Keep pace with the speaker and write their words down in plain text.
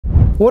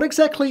What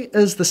exactly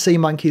is the Sea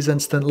Monkey's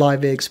Instant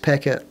Live Eggs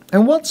packet,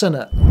 and what's in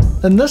it?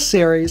 In this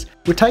series,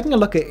 we're taking a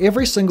look at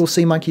every single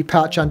sea monkey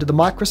pouch under the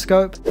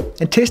microscope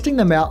and testing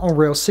them out on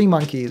real sea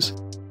monkeys.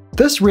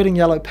 This red and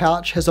yellow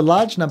pouch has a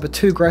large number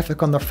 2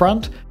 graphic on the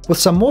front with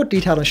some more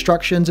detailed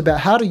instructions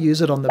about how to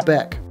use it on the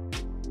back.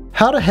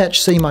 How to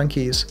hatch sea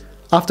monkeys.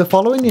 After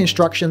following the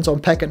instructions on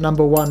packet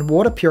number 1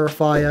 water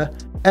purifier,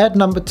 add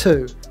number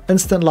 2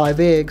 instant live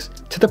eggs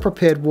to the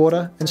prepared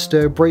water and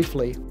stir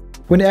briefly.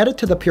 When added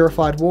to the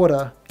purified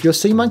water, your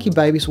sea monkey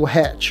babies will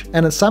hatch,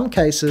 and in some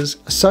cases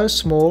are so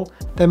small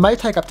they may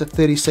take up to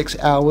 36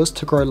 hours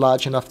to grow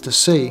large enough to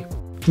see.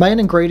 Main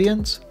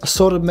ingredients: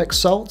 assorted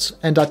mixed salts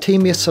and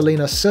Artemia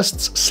salina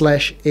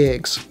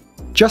cysts/eggs.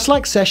 Just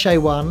like sachet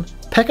 1,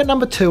 packet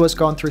number 2 has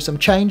gone through some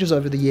changes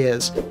over the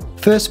years,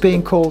 first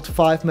being called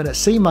 5-minute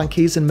sea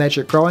monkeys in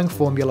magic growing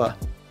formula,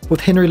 with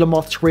Henry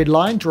Lamoth's red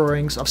line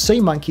drawings of sea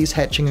monkeys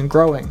hatching and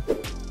growing.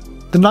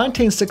 The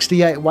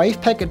 1968 wave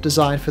packet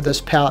design for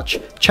this pouch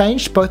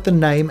changed both the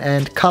name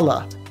and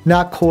colour,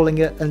 now calling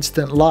it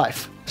Instant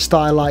Life,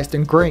 stylized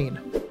in green.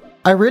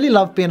 I really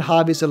love Ben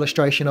Harvey's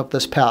illustration of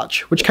this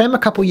pouch, which came a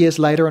couple years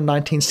later in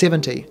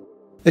 1970.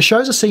 It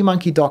shows a sea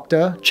monkey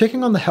doctor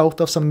checking on the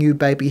health of some new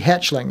baby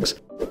hatchlings.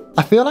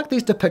 I feel like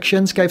these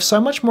depictions gave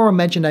so much more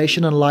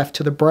imagination and life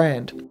to the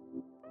brand.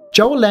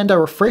 Joe Orlando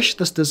refreshed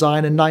this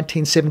design in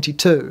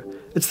 1972.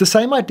 It's the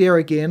same idea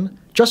again,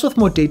 just with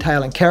more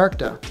detail and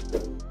character.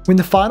 When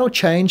the final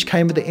change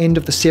came at the end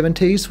of the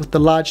 70s with the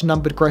large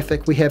numbered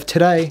graphic we have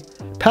today,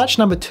 pouch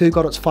number 2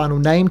 got its final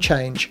name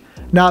change,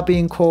 now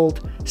being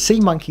called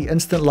Sea Monkey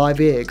Instant Live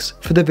Eggs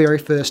for the very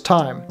first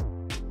time.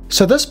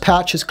 So this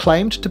pouch is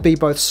claimed to be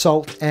both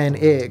salt and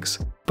eggs,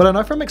 but I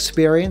know from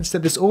experience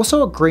that there's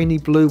also a greeny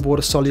blue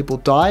water soluble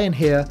dye in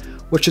here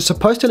which is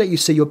supposed to let you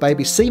see your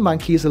baby sea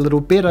monkeys a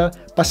little better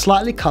by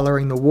slightly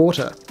colouring the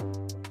water.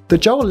 The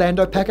Joe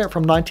Orlando packet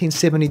from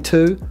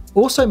 1972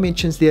 also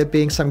mentions there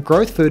being some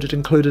growth food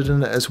included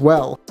in it as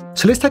well,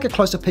 so let's take a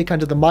closer peek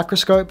under the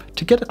microscope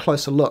to get a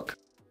closer look.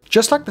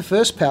 Just like the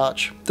first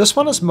pouch, this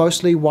one is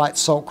mostly white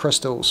salt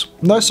crystals,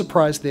 no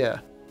surprise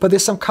there, but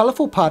there's some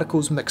colourful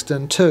particles mixed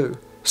in too,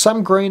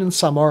 some green and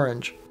some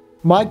orange.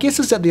 My guess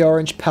is that the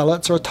orange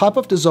pellets are a type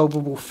of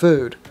dissolvable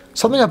food,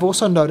 something I've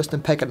also noticed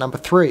in packet number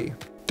 3.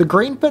 The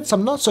green bits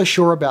I'm not so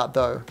sure about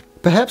though.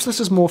 Perhaps this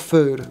is more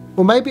food,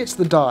 or maybe it's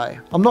the dye,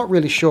 I'm not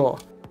really sure.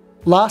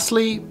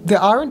 Lastly, there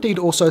are indeed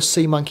also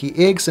sea monkey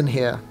eggs in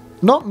here.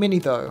 Not many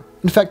though.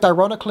 In fact,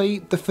 ironically,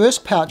 the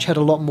first pouch had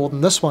a lot more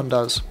than this one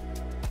does.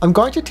 I'm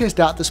going to test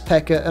out this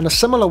packet in a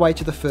similar way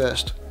to the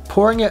first,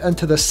 pouring it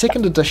into the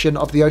second edition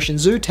of the Ocean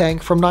Zoo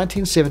tank from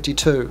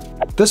 1972.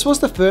 This was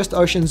the first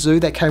Ocean Zoo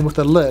that came with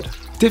a lid,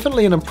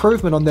 definitely an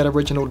improvement on that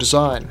original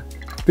design.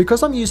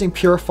 Because I'm using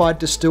purified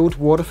distilled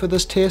water for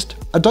this test,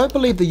 I don't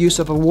believe the use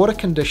of a water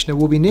conditioner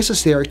will be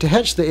necessary to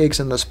hatch the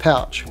eggs in this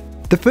pouch.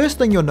 The first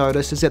thing you'll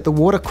notice is that the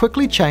water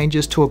quickly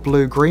changes to a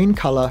blue-green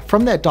colour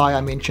from that dye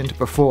I mentioned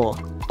before.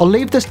 I'll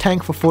leave this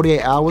tank for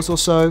 48 hours or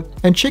so,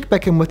 and check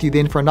back in with you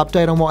then for an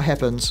update on what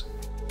happens.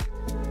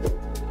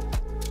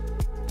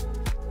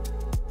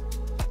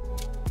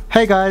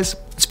 Hey guys,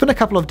 it's been a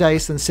couple of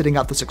days since setting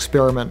up this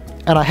experiment,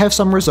 and I have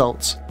some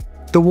results.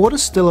 The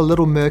water's still a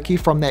little murky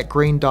from that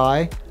green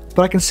dye,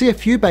 but I can see a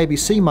few baby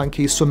sea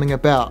monkeys swimming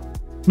about.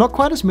 Not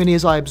quite as many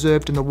as I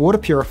observed in the water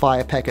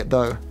purifier packet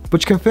though,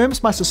 which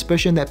confirms my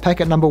suspicion that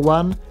packet number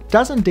 1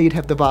 does indeed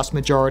have the vast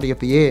majority of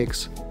the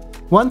eggs.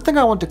 One thing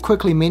I want to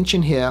quickly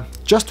mention here,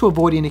 just to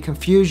avoid any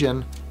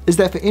confusion, is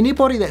that for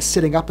anybody that's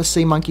setting up a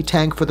sea monkey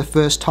tank for the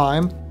first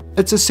time,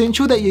 it's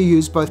essential that you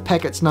use both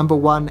packets number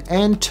 1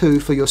 and 2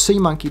 for your sea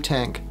monkey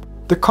tank.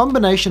 The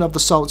combination of the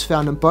salts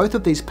found in both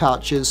of these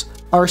pouches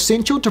are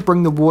essential to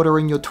bring the water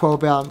in your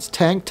 12-ounce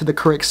tank to the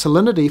correct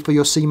salinity for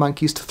your sea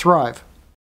monkeys to thrive.